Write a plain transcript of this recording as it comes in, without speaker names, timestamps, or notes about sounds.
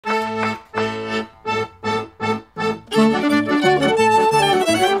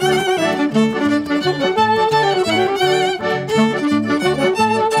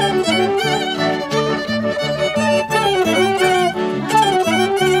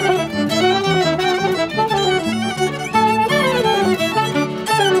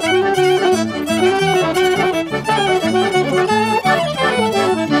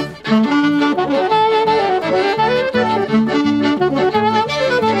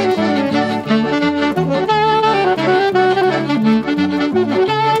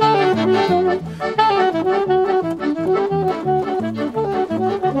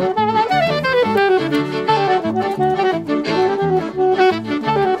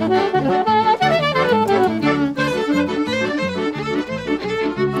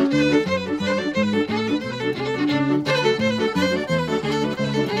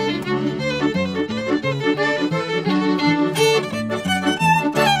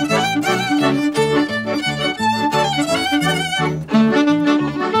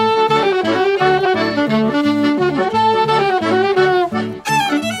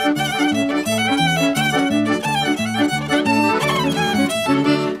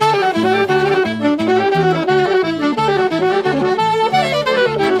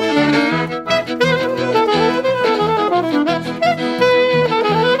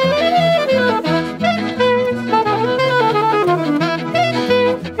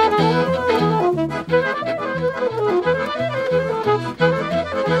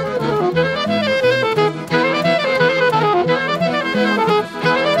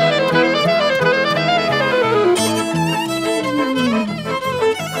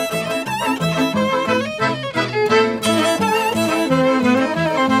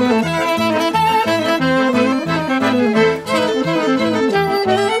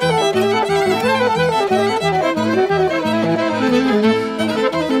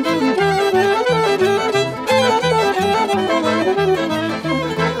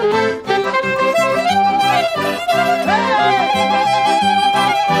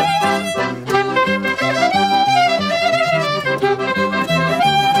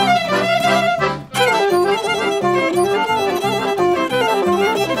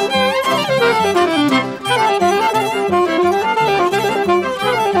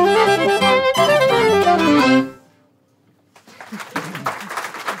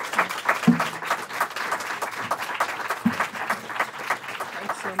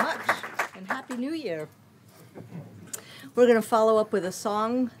We're going to follow up with a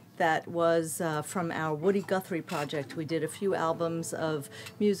song that was from our Woody Guthrie project. We did a few albums of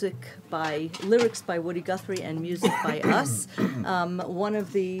lyrics by Woody Guthrie and music by us. One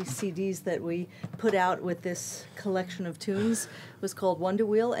of the CDs that we put out with this collection of tunes was called Wonder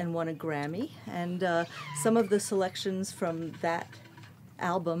Wheel and won a Grammy. And some of the selections from that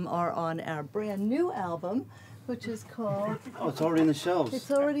album are on our brand new album, which is called... Oh, it's already on the shelves.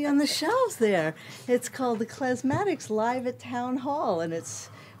 It's already on the shelves there. It's called the Klezmatics Live at Town Hall, and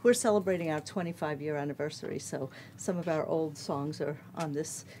we're celebrating our 25-year anniversary, so some of our old songs are on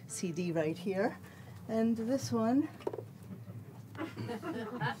this CD right here. And this one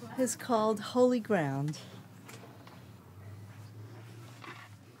is called Holy Ground.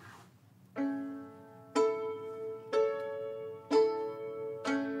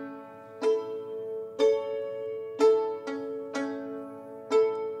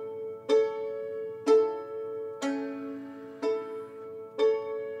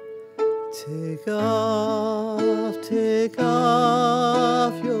 Take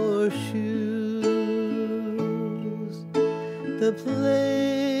off your shoes. The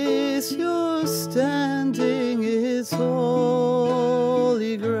place you're standing is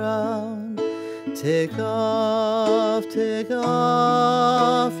holy ground. Take off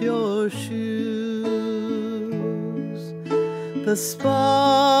your shoes. The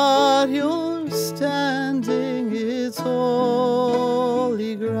spot you're standing is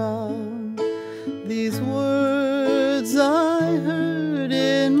holy ground. These words I heard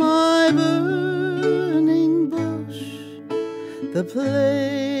in my burning bush. The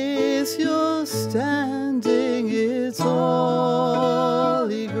place you're standing is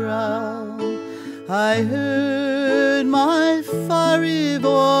holy ground. I heard my fiery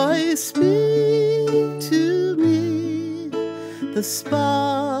voice speak to me. The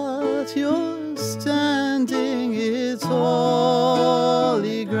spot you're standing is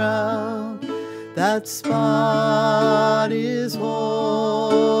holy ground. That spot is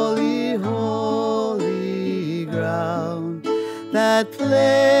holy, holy ground. That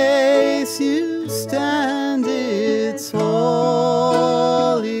place you stand, it's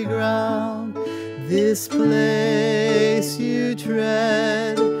holy ground. This place you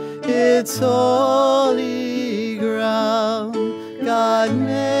tread, it's holy ground. God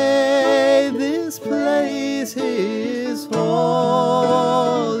made this place his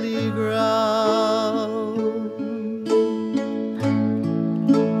holy ground.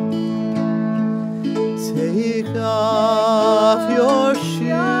 Take off your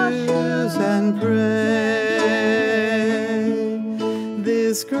shoes and pray.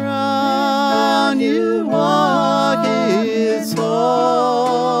 This ground you walk is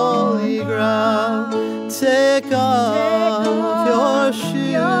holy ground. Take off your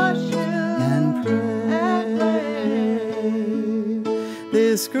shoes and pray.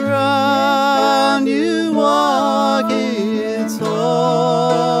 This ground you walk is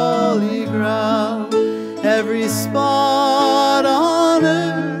holy ground. Every spot on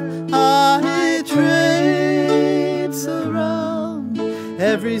earth I traipse around.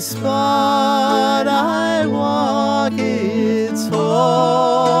 Every spot I walk, it's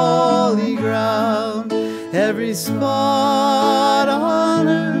holy ground. Every spot on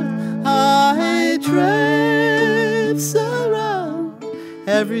earth I traipse around.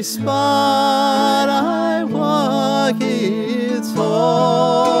 Every spot I walk, it's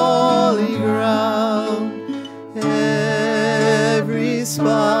holy ground. Every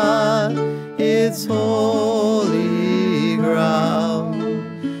spot, it's holy ground.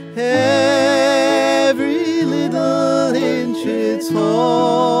 Every little inch, it's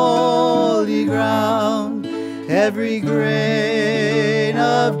holy ground. Every grain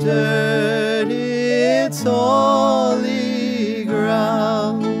of dirt, it's holy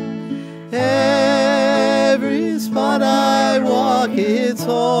ground. Every spot I walk, it's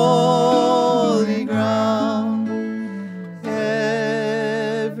holy ground.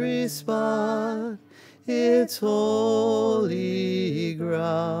 Every spot, it's holy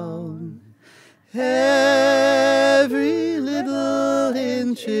ground. Every little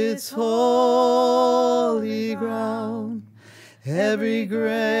inch, it's holy ground. Every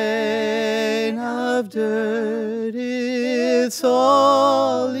grain of dirt, it's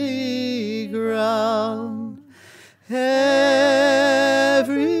holy ground.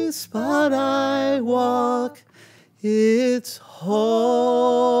 Every spot I walk, it's holy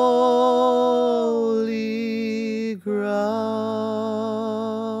ground.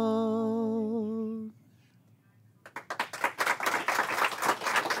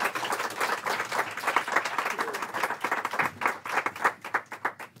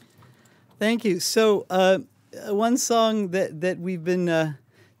 Thank you. So one song that we've been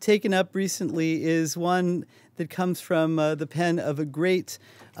taken up recently is one that comes from the pen of a great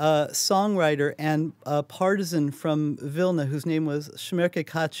songwriter and partisan from Vilna, whose name was Shmerke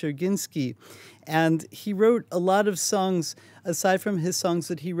Kaczerginsky. And he wrote a lot of songs, aside from his songs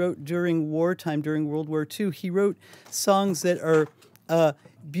that he wrote during wartime, during World War II. He wrote songs that are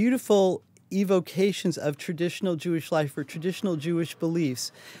beautiful evocations of traditional Jewish life or traditional Jewish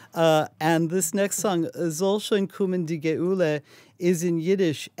beliefs. And this next song, shoyn kumen geule, is in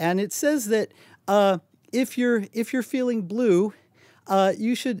Yiddish. And it says that if you're feeling blue,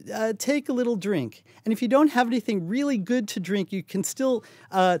 you should take a little drink. And if you don't have anything really good to drink, you can still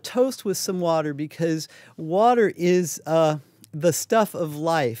toast with some water, because water is the stuff of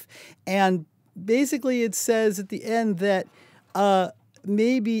life. And basically it says at the end that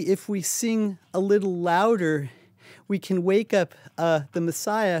maybe if we sing a little louder, we can wake up the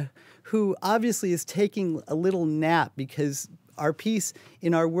Messiah, who obviously is taking a little nap because our peace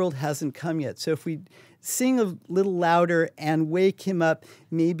in our world hasn't come yet. So if we sing a little louder and wake him up,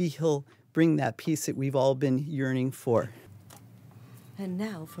 maybe he'll bring that peace that we've all been yearning for. And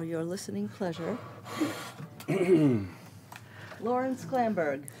now, for your listening pleasure, Lorin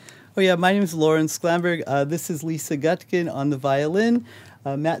Sklamberg. Oh yeah, my name is Lorin Sklamberg. This is Lisa Gutkin on the violin,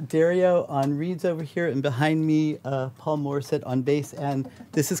 Matt Dario on reeds over here, and behind me, Paul Morissette on bass, and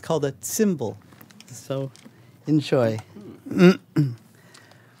this is called a cymbal. So enjoy.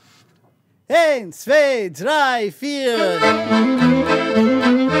 1, 2, 3, 4.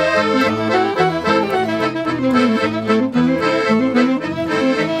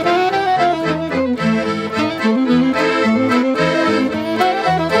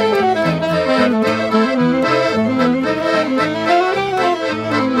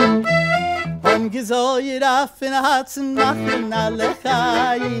 Soll ihr auf in Herzen machen alle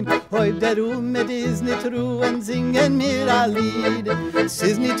Chaim. Heute der mit is nicht ruhen, singen mir ein Lied. Es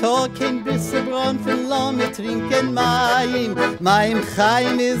ist nicht auch kein bisschen Braun von Lohn, wir trinken Maim. Mein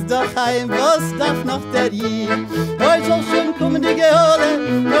Chaim ist doch Chaim, was darf noch der Jid? Heute soll schon kommen die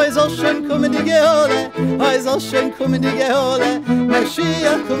Geule, heute soll schon kommen die Geule, heute soll schon kommen die Geule.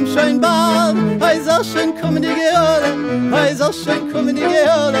 Mashiach kommt schon bald, heute soll schon kommen die Geule, heute soll schon kommen die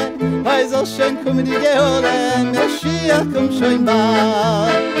Geule, heute soll schon kommen die Geule, Mashiach kommt schon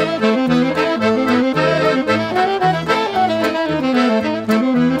bald.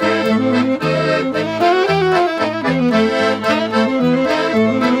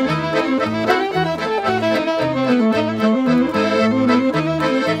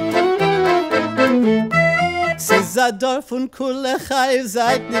 Dorf und Kulechai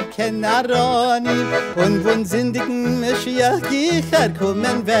seid nicht Kenaroni und von sindigen Mashiach Gichad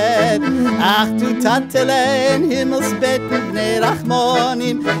kommen wird. Ach du Tatelein, Himmelsbetten, Bnei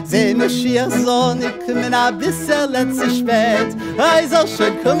Rachmonim, seh Mashiach so nicht kommen a bisschen letzte spät. Hei soll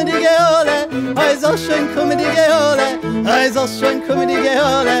schon kommen die Geule, hei soll schon kommen die Geule, hei soll schon kommen die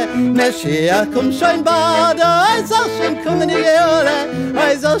Geule, Mashiach kommt schon bald, hei soll schon kommen die Geule,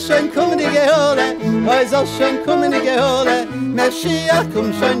 hei soll schon kommen die Geule, hei soll schon kommen die Geule, Mashiach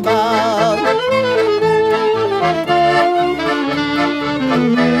kommt schon bald.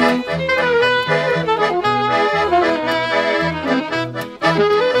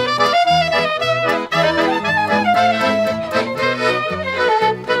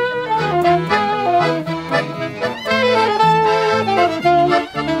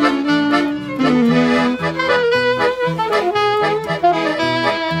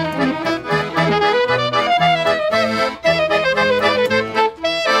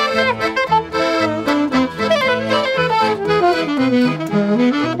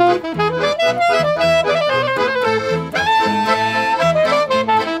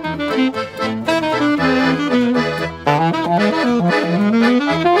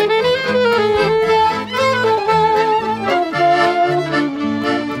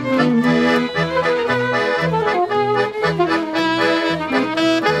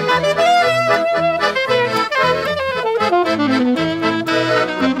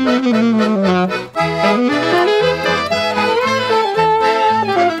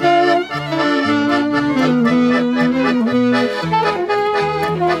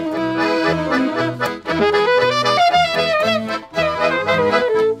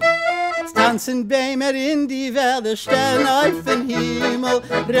 Stern auf den Himmel,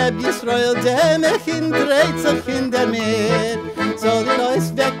 Reb Yisrael, der mich dreht sich in der Meer. Soll die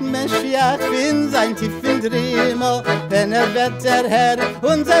Leute wecken, Mashiach, in sein tiefen Drimmel, wenn wird der Herr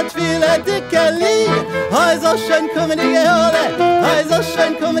unser Twiler dicke Lied. Hei soll schon kommen die Geule, hei soll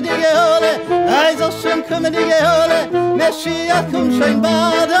schon kommen die Geule, hei soll schon kommen die Geule, Mashiach kommt schon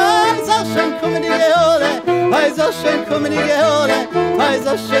bald, hei soll schon kommen die Geule,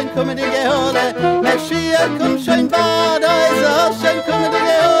 so schön kommen die Geule, Mashiach kommt schon bald, so schön kommen die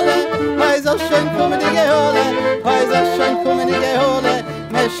Geule, so schön kommen die Geule, so schön kommen die Geule,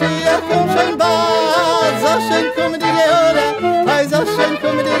 Mashiach kommt schon bald, so schön kommen die Geule, so schön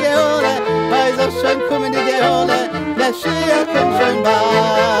kommen die Geule, so schön kommen die Geule, Mashiach kommt schon bald.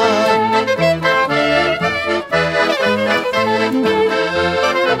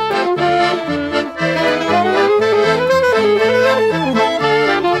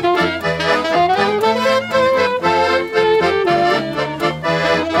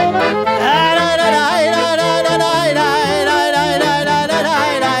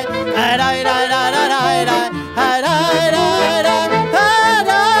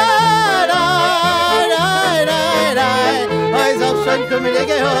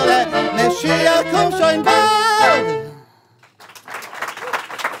 Mashiach kommt schon bald.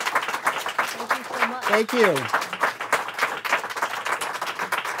 Thank you.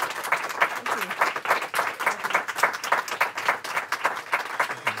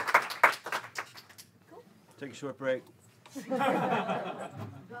 Take a short break.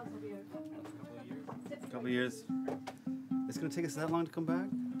 Couple years. It's going to take us that long to come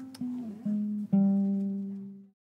back?